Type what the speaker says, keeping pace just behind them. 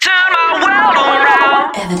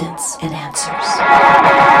Evidence and Answers.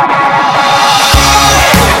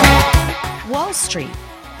 Wall Street.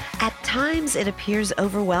 At times it appears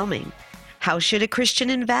overwhelming. How should a Christian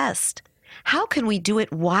invest? How can we do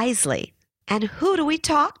it wisely? And who do we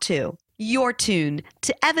talk to? You're tuned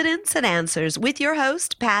to Evidence and Answers with your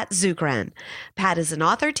host, Pat Zukeran. Pat is an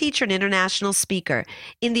author, teacher, and international speaker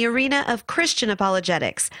in the arena of Christian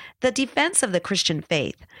apologetics, the defense of the Christian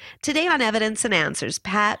faith. Today on Evidence and Answers,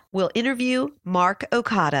 Pat will interview Mark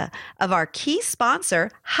Okada of our key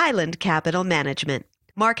sponsor, Highland Capital Management.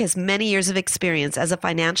 Mark has many years of experience as a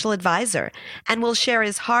financial advisor and will share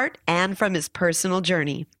his heart and from his personal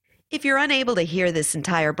journey. If you're unable to hear this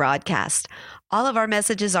entire broadcast, all of our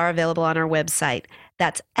messages are available on our website.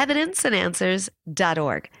 That's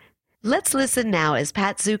evidenceandanswers.org. Let's listen now as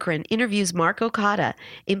Pat Zukeran interviews Mark Okada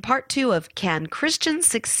in part 2 of Can Christians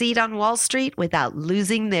Succeed on Wall Street Without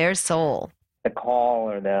Losing Their Soul? The call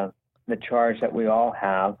or the charge that we all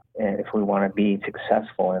have if we want to be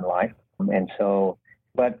successful in life.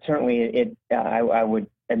 But certainly I would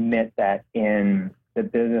admit that in the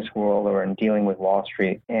business world or in dealing with Wall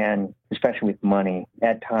Street, and especially with money,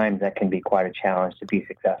 at times that can be quite a challenge to be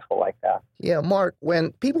successful like that. Yeah, Mark,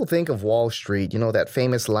 when people think of Wall Street, you know that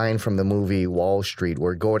famous line from the movie Wall Street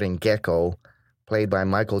where Gordon Gekko, played by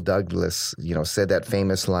Michael Douglas, said that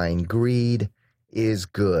famous line, "Greed is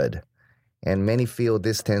good." And many feel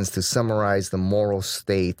this tends to summarize the moral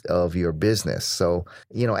state of your business. So,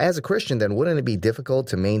 as a Christian, then wouldn't it be difficult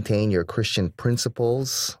to maintain your Christian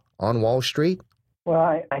principles on Wall Street?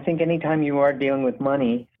 Well, I think anytime you are dealing with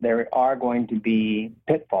money, there are going to be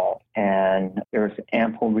pitfalls, and there's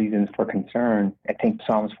ample reasons for concern. I think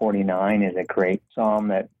Psalms 49 is a great psalm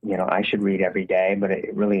that, I should read every day, but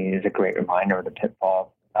it really is a great reminder of the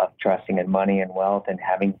pitfalls of trusting in money and wealth and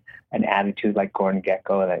having an attitude like Gordon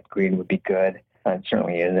Gekko that greed would be good. It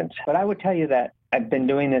certainly isn't. But I would tell you that I've been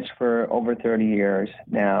doing this for over 30 years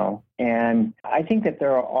now, and I think that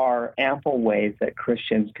there are ample ways that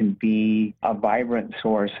Christians can be a vibrant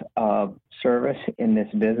source of service in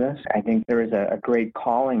this business. I think there is a great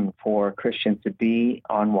calling for Christians to be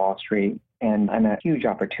on Wall Street and a huge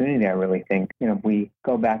opportunity, I really think. If we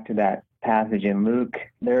go back to that passage in Luke,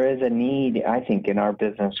 there is a need, I think, in our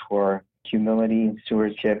business for humility,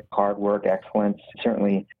 stewardship, hard work, excellence,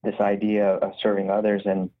 certainly this idea of serving others.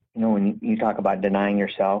 And when you talk about denying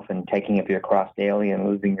yourself and taking up your cross daily and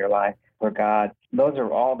losing your life for God, those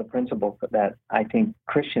are all the principles that I think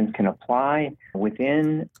Christians can apply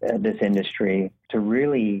within this industry to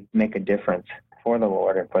really make a difference for the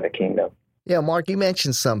Lord and for the kingdom. Yeah, Mark, you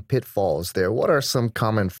mentioned some pitfalls there. What are some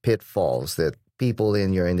common pitfalls that people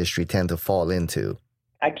in your industry tend to fall into?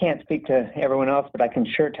 I can't speak to everyone else, but I can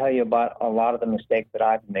sure tell you about a lot of the mistakes that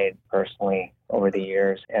I've made personally over the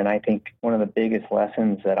years. And I think one of the biggest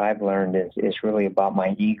lessons that I've learned is really about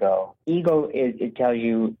my ego. Ego, it tells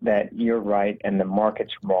you that you're right and the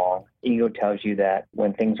market's wrong. Ego tells you that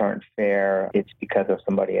when things aren't fair, it's because of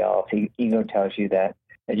somebody else. Ego tells you that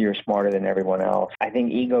you're smarter than everyone else. I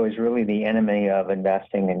think ego is really the enemy of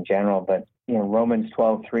investing in general, but Romans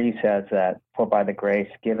 12:3 says that, "For by the grace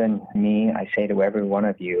given me, I say to every one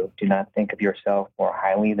of you, do not think of yourself more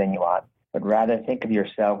highly than you ought, but rather think of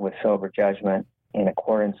yourself with sober judgment in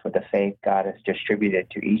accordance with the faith God has distributed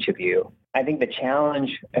to each of you." I think the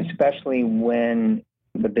challenge, especially when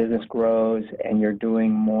the business grows and you're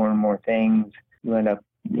doing more and more things, you end up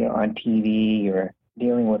on TV or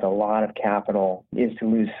dealing with a lot of capital, is to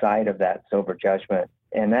lose sight of that sober judgment.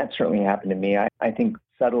 And that certainly happened to me. I think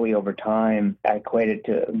subtly over time, I equate it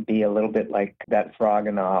to be a little bit like that frog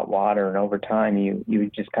in the hot water. And over time,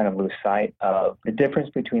 you just kind of lose sight of the difference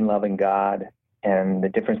between loving God and the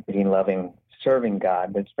difference between serving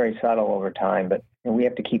God. But it's very subtle over time. But we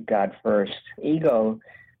have to keep God first. Ego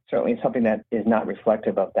certainly is something that is not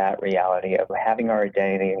reflective of that reality of having our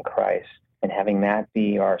identity in Christ and having that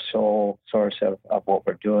be our sole source of what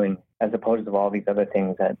we're doing, as opposed to all these other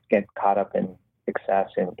things that get caught up in success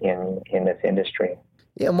in this industry.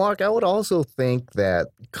 Yeah, Mark, I would also think that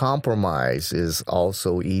compromise is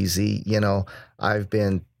also easy. I've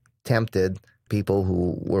been tempted, people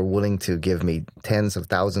who were willing to give me tens of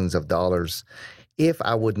thousands of dollars if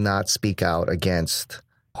I would not speak out against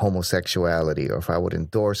homosexuality or if I would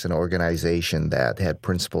endorse an organization that had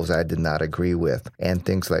principles I did not agree with and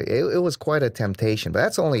things like it. It was quite a temptation, but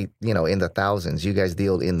that's only, in the thousands. You guys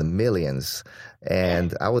deal in the millions.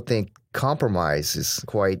 And I would think compromise is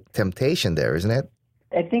quite temptation there, isn't it?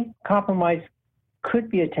 I think compromise could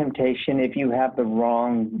be a temptation if you have the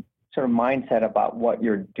wrong sort of mindset about what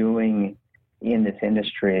you're doing in this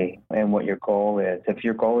industry and what your goal is. If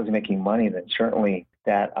your goal is making money, then certainly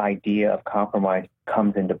that idea of compromise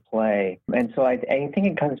comes into play. And so I think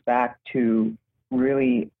it comes back to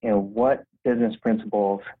really, what business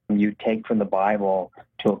principles you take from the Bible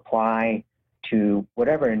to apply to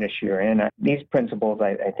whatever industry you're in. These principles,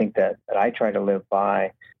 I think that I try to live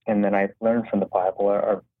by and that I've learned from the Bible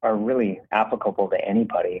are really applicable to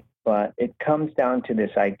anybody. But it comes down to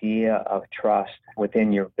this idea of trust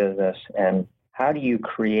within your business, and how do you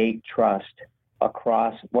create trust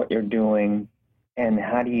across what you're doing, and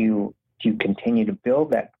how do you continue to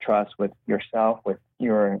build that trust with yourself, with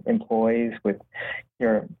your employees, with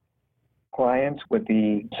your clients, with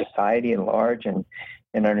the society at large, and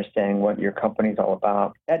understanding what your company's all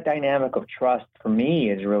about. That dynamic of trust, for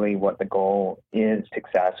me, is really what the goal is,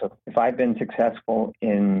 success. So if I've been successful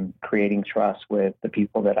in creating trust with the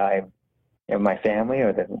people that my family,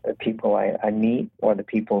 or the people I meet, or the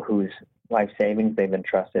people whose life savings they've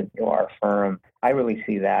entrusted to our firm, I really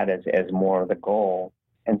see that as more of the goal.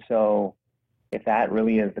 And so if that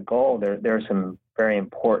really is the goal, there are some very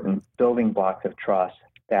important building blocks of trust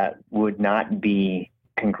that would not be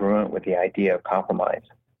congruent with the idea of compromise.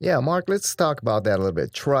 Yeah, Mark, let's talk about that a little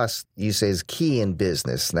bit. Trust, you say, is key in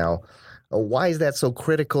business. Now, why is that so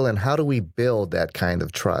critical, and how do we build that kind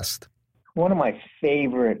of trust? One of my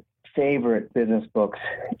favorite business books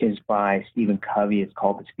is by Stephen Covey. It's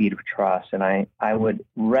called The Speed of Trust, and I would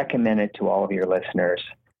recommend it to all of your listeners.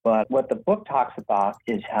 But what the book talks about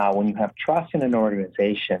is how when you have trust in an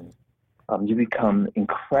organization, you become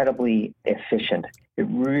incredibly efficient. It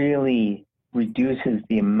really reduces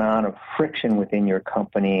the amount of friction within your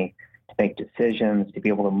company to make decisions, to be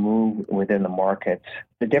able to move within the markets.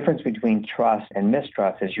 The difference between trust and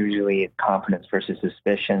mistrust is usually confidence versus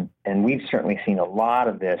suspicion. And we've certainly seen a lot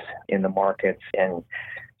of this in the markets, and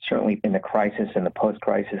certainly in the crisis and the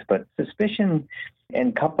post-crisis. But suspicion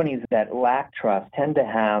and companies that lack trust tend to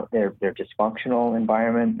have their dysfunctional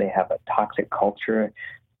environment. They have a toxic culture.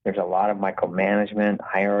 There's a lot of micromanagement,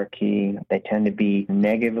 hierarchy. They tend to be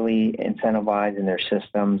negatively incentivized in their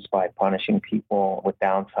systems by punishing people with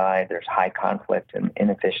downside. There's high conflict and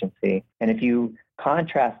inefficiency. And if you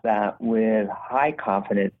contrast that with high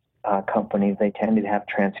confidence companies, they tend to have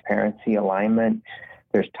transparency, alignment.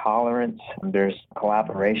 There's tolerance. There's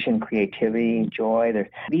collaboration, creativity, joy.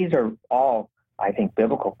 These are all, I think,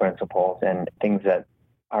 biblical principles and things that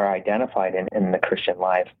are identified in the Christian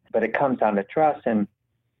life. But it comes down to trust. And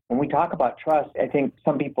when we talk about trust, I think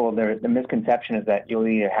some people, the misconception is that you'll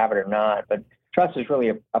either have it or not. But trust is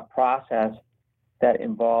really a process that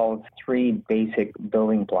involves three basic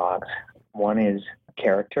building blocks. One is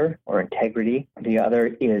character or integrity. The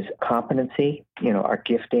other is competency, our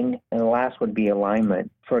gifting. And the last would be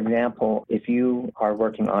alignment. For example, if you are a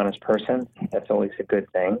working, honest person, that's always a good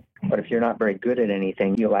thing. But if you're not very good at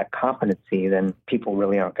anything, you lack competency, then people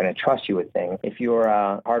really aren't going to trust you with things. If you're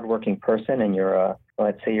a hardworking person and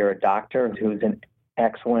let's say you're a doctor who's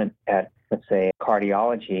excellent at, let's say,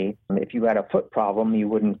 cardiology, if you had a foot problem, you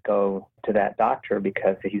wouldn't go to that doctor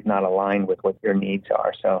because he's not aligned with what your needs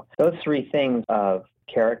are. So those three things of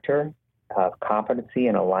character, of competency,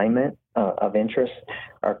 and alignment of interest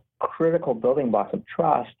are critical building blocks of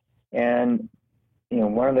trust. And,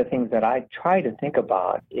 one of the things that I try to think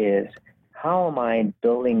about is, how am I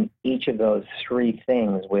building each of those three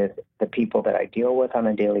things with the people that I deal with on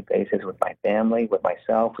a daily basis, with my family, with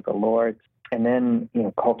myself, with the Lord, and then,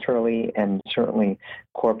 culturally and certainly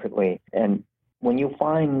corporately. And when you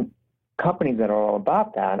find companies that are all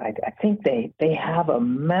about that, I think they have a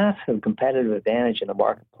massive competitive advantage in the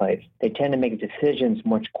marketplace. They tend to make decisions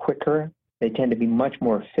much quicker. They tend to be much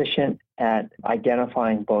more efficient at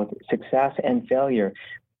identifying both success and failure.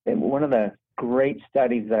 And one of the great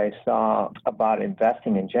studies that I saw about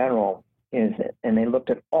investing in general is, and they looked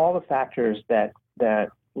at all the factors that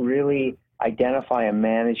really identify a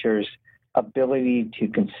manager's ability to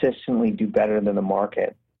consistently do better than the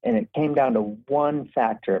market. And it came down to one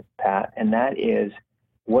factor, Pat, and that is,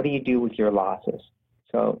 what do you do with your losses?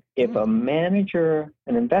 So if a manager,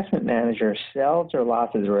 an investment manager, sells their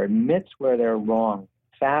losses or admits where they're wrong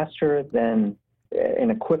faster than,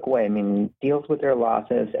 in a quick way, deals with their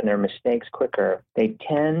losses and their mistakes quicker, they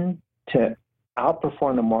tend to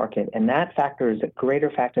outperform the market. And that factor is a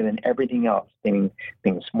greater factor than everything else, being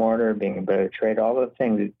smarter, being a better trader, all those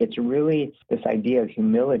things. It's really this idea of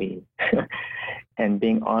humility and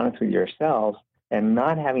being honest with yourselves and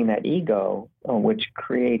not having that ego, which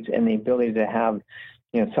creates, and the ability to have,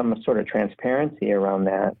 some sort of transparency around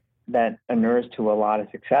that inures to a lot of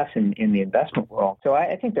success in the investment world. So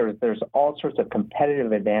I think there's all sorts of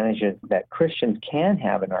competitive advantages that Christians can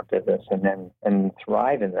have in our business and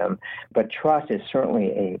thrive in them. But trust is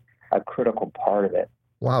certainly a critical part of it.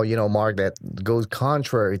 Wow, Mark, that goes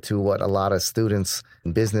contrary to what a lot of students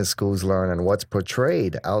in business schools learn and what's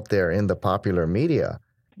portrayed out there in the popular media.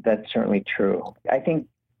 That's certainly true. I think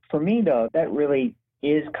for me, though, that really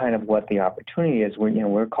is kind of what the opportunity is.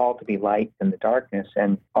 We're called to be light in the darkness,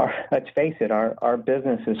 and let's face it, our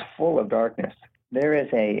business is full of darkness. There is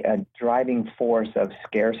a driving force of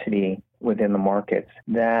scarcity within the markets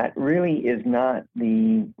that really is not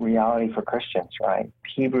the reality for Christians, right?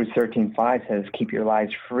 Hebrews 13:5 says, keep your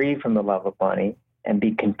lives free from the love of money and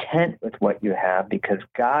be content with what you have, because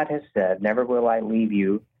God has said, never will I leave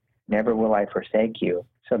you, never will I forsake you.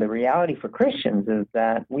 So the reality for Christians is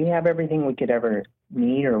that we have everything we could ever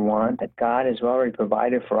need or want, that God has already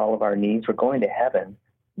provided for all of our needs. We're going to heaven.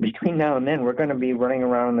 Between now and then, we're going to be running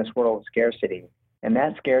around in this world of scarcity. And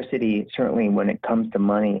that scarcity, certainly when it comes to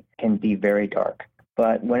money, can be very dark.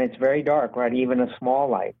 But when it's very dark, right, even a small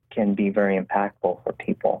light can be very impactful for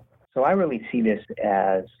people. So I really see this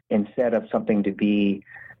as, instead of something to be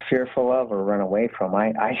fearful of or run away from,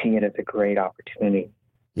 I see it as a great opportunity.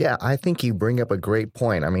 Yeah, I think you bring up a great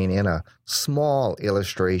point. I mean, in a small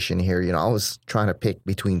illustration here, I was trying to pick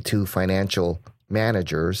between two financial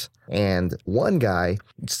managers, and one guy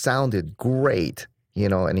sounded great,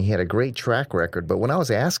 and he had a great track record. But when I was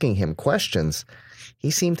asking him questions, he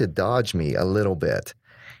seemed to dodge me a little bit.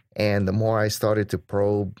 And the more I started to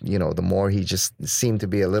probe, the more he just seemed to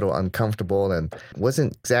be a little uncomfortable and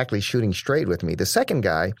wasn't exactly shooting straight with me. The second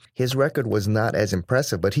guy, his record was not as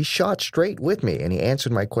impressive, but he shot straight with me and he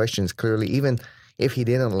answered my questions clearly, even if he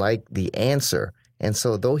didn't like the answer. And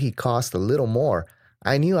so though he cost a little more,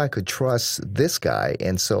 I knew I could trust this guy,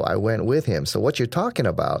 and so I went with him. So what you're talking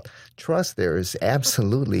about, trust there is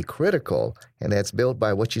absolutely critical, and that's built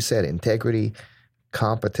by what you said, integrity,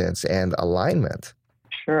 competence, and alignment.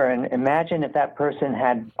 Sure, and imagine if that person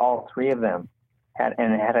had all three of them had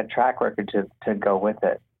a track record to go with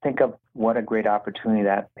it. Think of what a great opportunity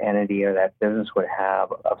that entity or that business would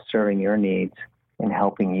have of serving your needs and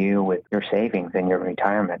helping you with your savings and your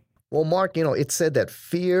retirement. Well, Mark, it said that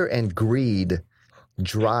fear and greed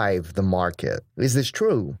drive the market. Is this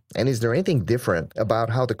true? And is there anything different about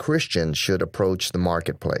how the Christian should approach the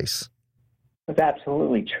marketplace? It's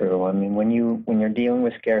absolutely true. I mean, when you're dealing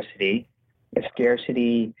with scarcity, if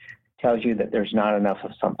scarcity tells you that there's not enough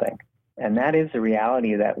of something, and that is the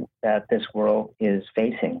reality that this world is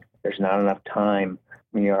facing. There's not enough time.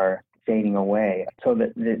 We are fading away. So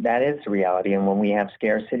that is the reality. And when we have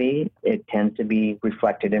scarcity, it tends to be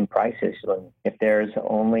reflected in prices. If there's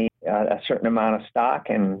only a certain amount of stock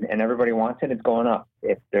and everybody wants it, it's going up.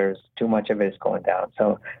 If there's too much of it, it's going down.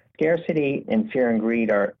 So scarcity and fear and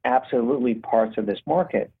greed are absolutely parts of this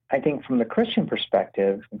market. I think from the Christian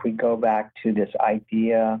perspective, if we go back to this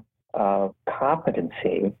idea of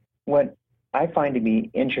competency, what I find to be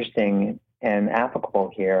interesting and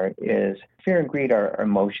applicable here is fear and greed are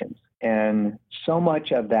emotions. And so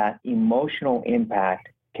much of that emotional impact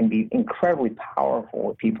can be incredibly powerful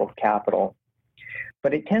with people's capital,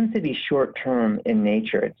 but it tends to be short-term in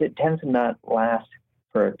nature. It tends to not last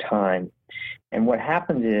for a time. And what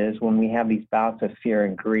happens is when we have these bouts of fear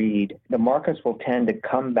and greed, the markets will tend to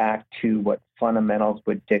come back to what fundamentals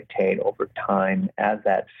would dictate over time as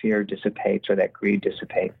that fear dissipates or that greed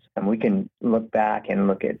dissipates. And we can look back and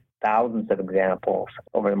look at thousands of examples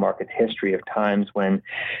over the market's history of times when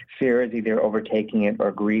fear is either overtaking it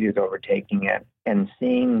or greed is overtaking it, and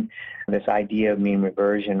seeing this idea of mean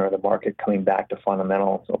reversion or the market coming back to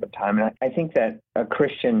fundamentals over time. And I think that a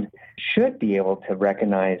Christian should be able to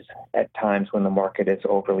recognize at times when the market is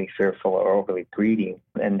overly fearful or overly greedy,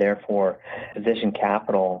 and therefore position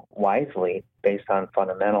capital wisely based on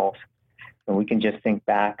fundamentals. And we can just think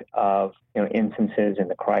back of instances in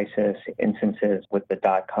the crisis, instances with the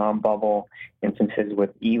dot-com bubble, instances with,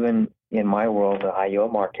 even in my world, the high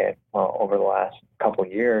yield market over the last couple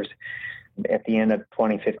of years. At the end of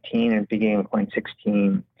 2015 and beginning of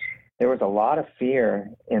 2016, there was a lot of fear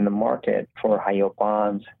in the market for high yield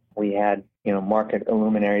bonds. We had market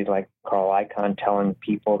luminaries like Carl Icahn telling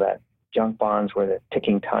people that junk bonds were the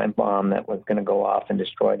ticking time bomb that was going to go off and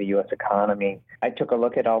destroy the U.S. economy. I took a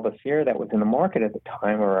look at all the fear that was in the market at the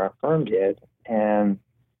time, or our firm did, and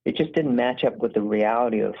it just didn't match up with the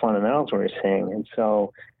reality of the fundamentals we were seeing. And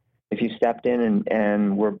so if you stepped in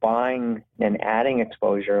and were buying and adding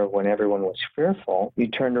exposure when everyone was fearful, you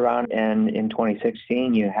turned around and in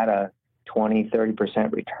 2016 you had a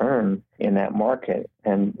 20-30% return in that market.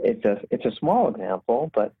 And it's a small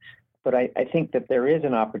example, but I think that there is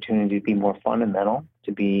an opportunity to be more fundamental,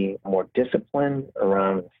 to be more disciplined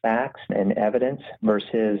around facts and evidence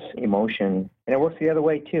versus emotion. And it works the other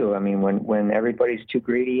way, too. I mean, when everybody's too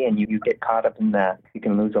greedy and you get caught up in that, you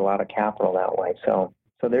can lose a lot of capital that way. So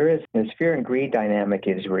So there is this fear and greed dynamic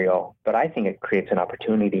is real, but I think it creates an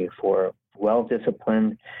opportunity for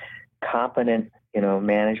well-disciplined, competent,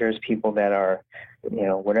 managers, people that are,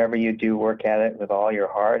 whatever you do, work at it with all your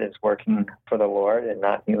heart is working for the Lord and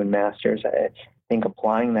not human masters. I think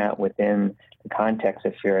applying that within the context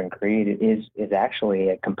of fear and greed is actually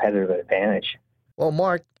a competitive advantage. Well,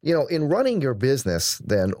 Mark, in running your business,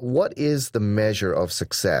 then what is the measure of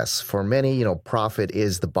success? For many, profit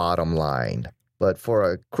is the bottom line. But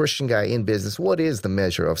for a Christian guy in business, what is the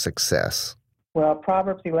measure of success? Well,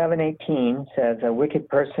 Proverbs 11:18 says, a wicked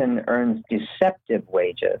person earns deceptive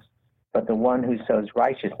wages, but the one who sows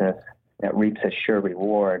righteousness that reaps a sure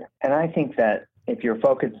reward. And I think that if your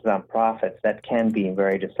focus is on profits, that can be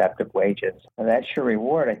very deceptive wages. And that sure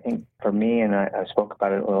reward, I think, for me, and I spoke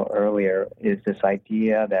about it a little earlier, is this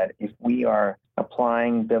idea that if we are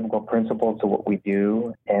applying biblical principles to what we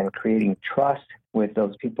do and creating trust with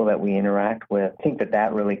those people that we interact with, I think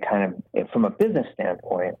that really kind of, from a business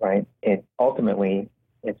standpoint, right, it ultimately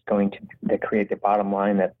it's going to create the bottom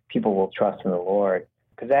line that people will trust in the Lord,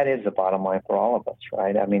 because that is the bottom line for all of us,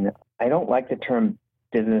 right? I mean, I don't like the term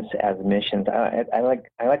business as missions. I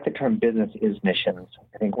like the term business is missions.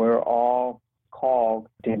 I think we're all called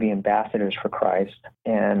to be ambassadors for Christ,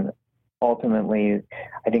 and ultimately,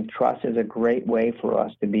 I think trust is a great way for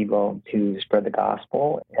us to be able to spread the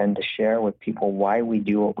gospel and to share with people why we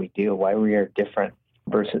do what we do, why we are different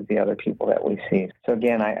versus the other people that we see. So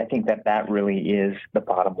again, I think that really is the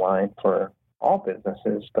bottom line for all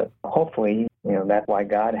businesses, but hopefully, that's why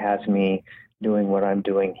God has me doing what I'm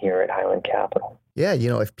doing here at Highland Capital. Yeah,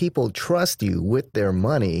 if people trust you with their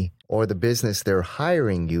money or the business they're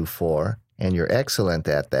hiring you for, and you're excellent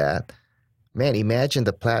at that, man, imagine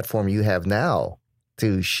the platform you have now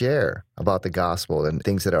to share about the gospel and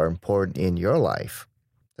things that are important in your life.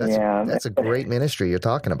 That's a great ministry you're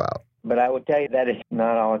talking about. But I would tell you that it's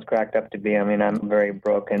not all it's cracked up to be. I mean, I'm a very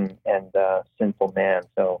broken and sinful man,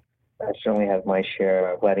 so I certainly have my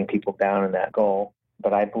share of letting people down in that goal.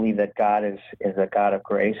 But I believe that God is a God of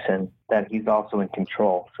grace and that he's also in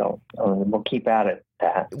control. So we'll keep at it,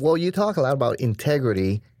 Pat. Well, you talk a lot about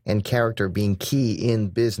integrity and character being key in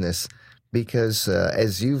business because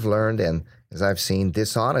as you've learned and as I've seen,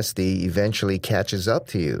 dishonesty eventually catches up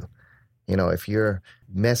to you. If you're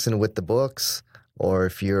messing with the books or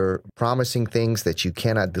if you're promising things that you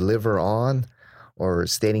cannot deliver on or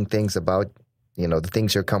stating things about the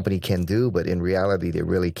things your company can do, but in reality, they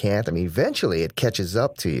really can't. I mean, eventually it catches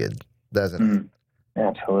up to you, doesn't it?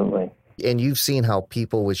 Absolutely. And you've seen how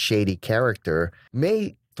people with shady character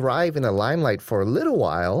may thrive in the limelight for a little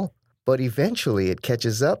while, but eventually it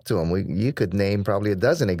catches up to them. You could name probably a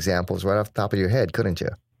dozen examples right off the top of your head, couldn't you?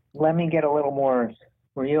 Let me get a little more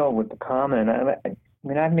real with the comment. I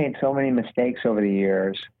mean, I've made so many mistakes over the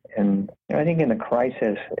years. And I think in the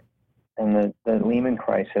crisis and the Lehman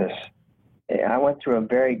crisis, I went through a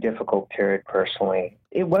very difficult period personally.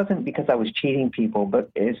 It wasn't because I was cheating people, but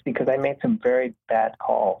it's because I made some very bad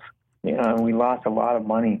calls. We lost a lot of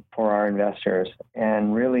money for our investors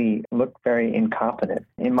and really looked very incompetent.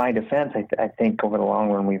 In my defense, I think over the long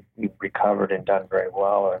run, we've recovered and done very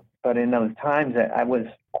well. But in those times, I was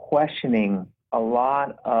questioning a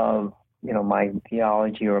lot of, my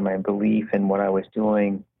theology or my belief in what I was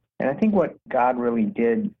doing. And I think what God really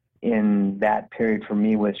did in that period for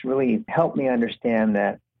me was really help me understand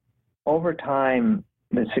that over time,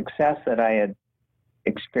 the success that I had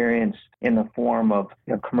experienced in the form of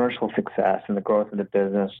commercial success and the growth of the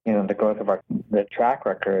business, the growth of the track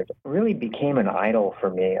record really became an idol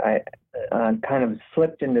for me. I kind of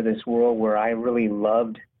slipped into this world where I really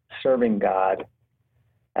loved serving God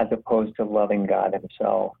as opposed to loving God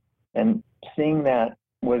himself. And seeing that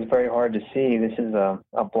was very hard to see. This is a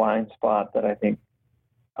blind spot that I think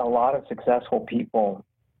a lot of successful people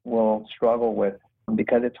will struggle with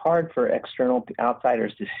because it's hard for external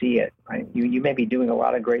outsiders to see it, right? You may be doing a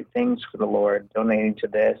lot of great things for the Lord, donating to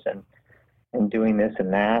this and doing this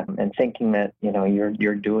and that and thinking that,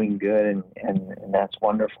 you're doing good and that's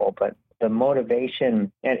wonderful. But the motivation,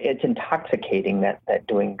 and it's intoxicating that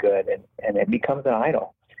doing good and it becomes an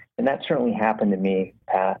idol. And that certainly happened to me,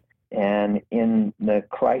 Pat. And in the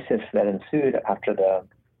crisis that ensued after the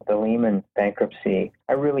Lehman bankruptcy,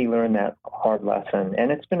 I really learned that hard lesson. And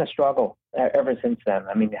it's been a struggle ever since then.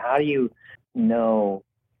 I mean, how do you know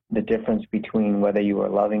the difference between whether you are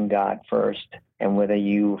loving God first and whether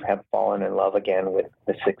you have fallen in love again with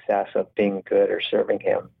the success of being good or serving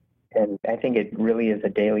him? And I think it really is a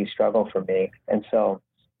daily struggle for me. And so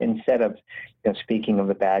instead of speaking of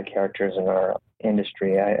the bad characters in our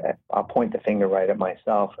industry, I'll point the finger right at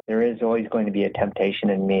myself. There is always going to be a temptation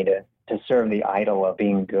in me to to serve the idol of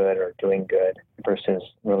being good or doing good versus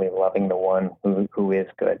really loving the one who is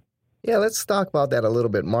good. Yeah, let's talk about that a little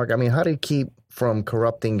bit, Mark. I mean, how do you keep from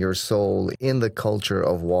corrupting your soul in the culture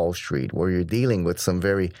of Wall Street, where you're dealing with some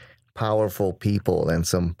very powerful people and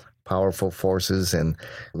some powerful forces and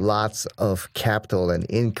lots of capital and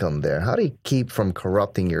income there? How do you keep from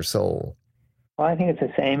corrupting your soul? Well, I think it's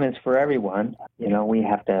the same as for everyone. We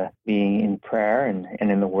have to be in prayer and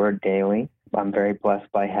in the Word daily. I'm very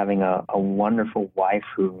blessed by having a wonderful wife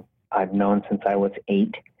who I've known since I was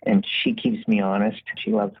 8, and she keeps me honest.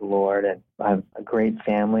 She loves the Lord, and I have a great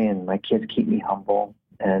family, and my kids keep me humble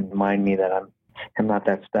and remind me that I'm not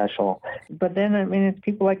that special. But then, it's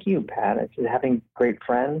people like you, Pat. It's having great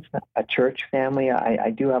friends, a church family. I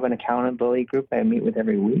do have an accountability group I meet with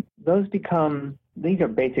every week. These are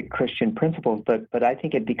basic Christian principles, but I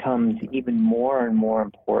think it becomes even more and more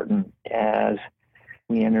important as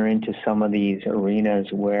we enter into some of these arenas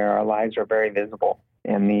where our lives are very visible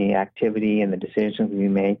and the activity and the decisions we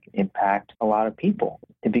make impact a lot of people.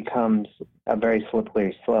 It becomes a very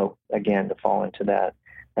slippery slope, again, to fall into that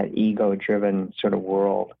ego-driven sort of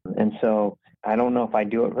world. And so I don't know if I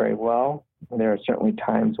do it very well. There are certainly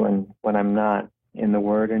times when I'm not in the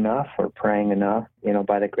Word enough or praying enough,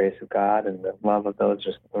 by the grace of God and the love of those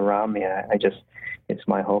just around me. It's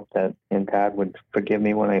my hope that God would forgive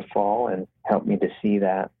me when I fall and help me to see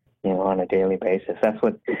that, on a daily basis. That's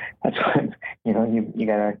what you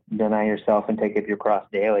got to deny yourself and take up your cross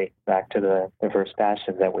daily, back to the first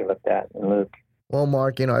passage that we looked at in Luke. Well,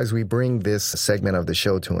 Mark, as we bring this segment of the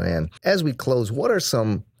show to an end, as we close, what are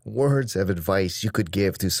some words of advice you could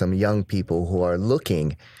give to some young people who are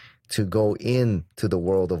looking to go into the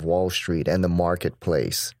world of Wall Street and the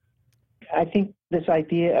marketplace? I think this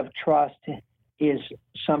idea of trust is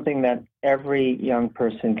something that every young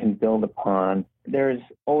person can build upon. There's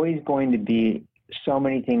always going to be so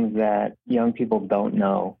many things that young people don't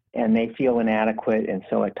know, and they feel inadequate, and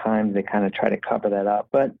so at times they kind of try to cover that up.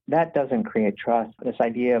 But that doesn't create trust. This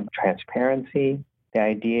idea of transparency, the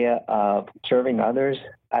idea of serving others,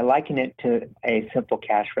 I liken it to a simple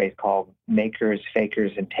catchphrase called makers,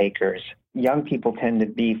 fakers, and takers. Young people tend to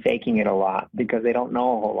be faking it a lot because they don't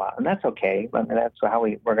know a whole lot, and that's okay. That's how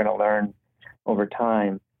we're going to learn over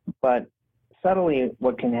time. But subtly,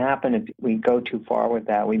 what can happen if we go too far with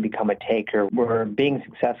that, we become a taker. We're being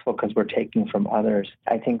successful because we're taking from others.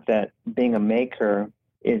 I think that being a maker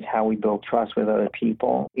is how we build trust with other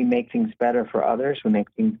people. We make things better for others. We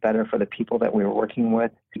make things better for the people that we're working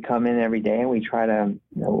with. We come in every day and we try to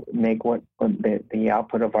make the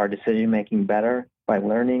output of our decision-making better by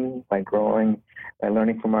learning, by growing, by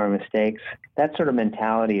learning from our mistakes. That sort of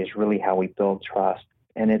mentality is really how we build trust.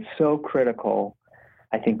 And it's so critical,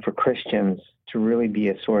 I think, for Christians to really be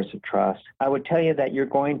a source of trust. I would tell you that you're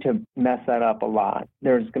going to mess that up a lot.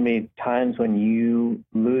 There's going to be times when you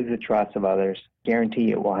lose the trust of others.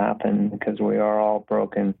 Guarantee it will happen because we are all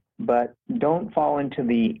broken. But don't fall into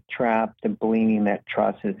the trap of believing that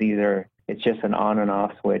trust is it's just an on and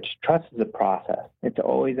off switch. Trust is a process. It's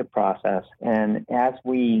always a process. And as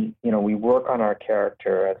we work on our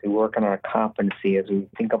character, as we work on our competency, as we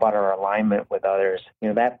think about our alignment with others,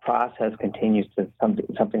 that process continues to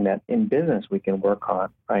something that in business we can work on,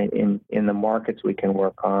 right? In the markets we can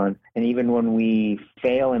work on. And even when we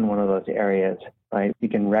fail in one of those areas, right, we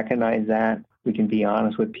can recognize that. We can be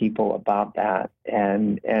honest with people about that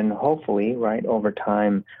and hopefully, right, over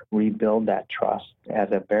time, rebuild that trust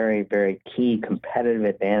as a very, very key competitive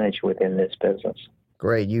advantage within this business.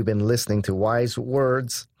 Great. You've been listening to Wise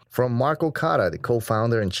Words from Mark Okada, the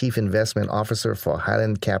co-founder and chief investment officer for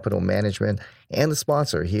Highland Capital Management and the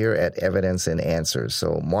sponsor here at Evidence and Answers.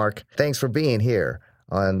 So, Mark, thanks for being here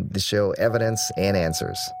on the show Evidence and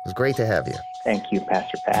Answers. It was great to have you. Thank you,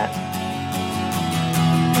 Pastor Pat.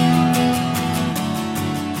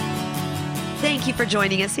 Thank you for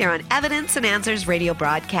joining us here on Evidence and Answers radio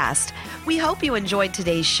broadcast. We hope you enjoyed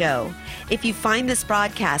today's show. If you find this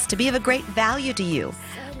broadcast to be of a great value to you,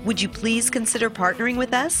 would you please consider partnering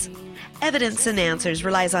with us? Evidence and Answers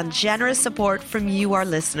relies on generous support from you, our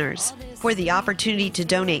listeners. For the opportunity to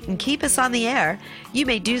donate and keep us on the air, you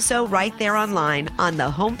may do so right there online on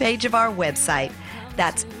the homepage of our website.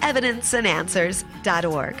 That's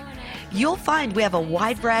evidenceandanswers.org. You'll find we have a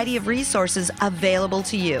wide variety of resources available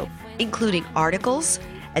to you, including articles,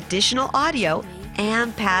 additional audio,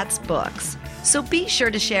 and Pat's books. So be sure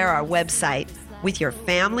to share our website with your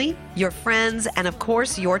family, your friends, and of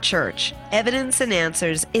course, your church. Evidence and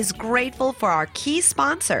Answers is grateful for our key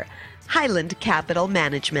sponsor, Highland Capital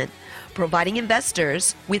Management, providing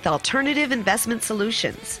investors with alternative investment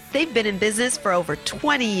solutions. They've been in business for over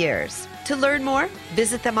 20 years. To learn more,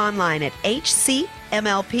 visit them online at hcmg.com.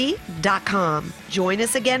 mlp.com. Join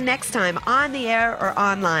us again next time on the air or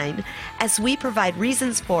online as we provide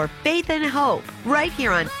reasons for faith and hope right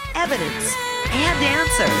here on Evidence and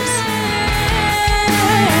Answers.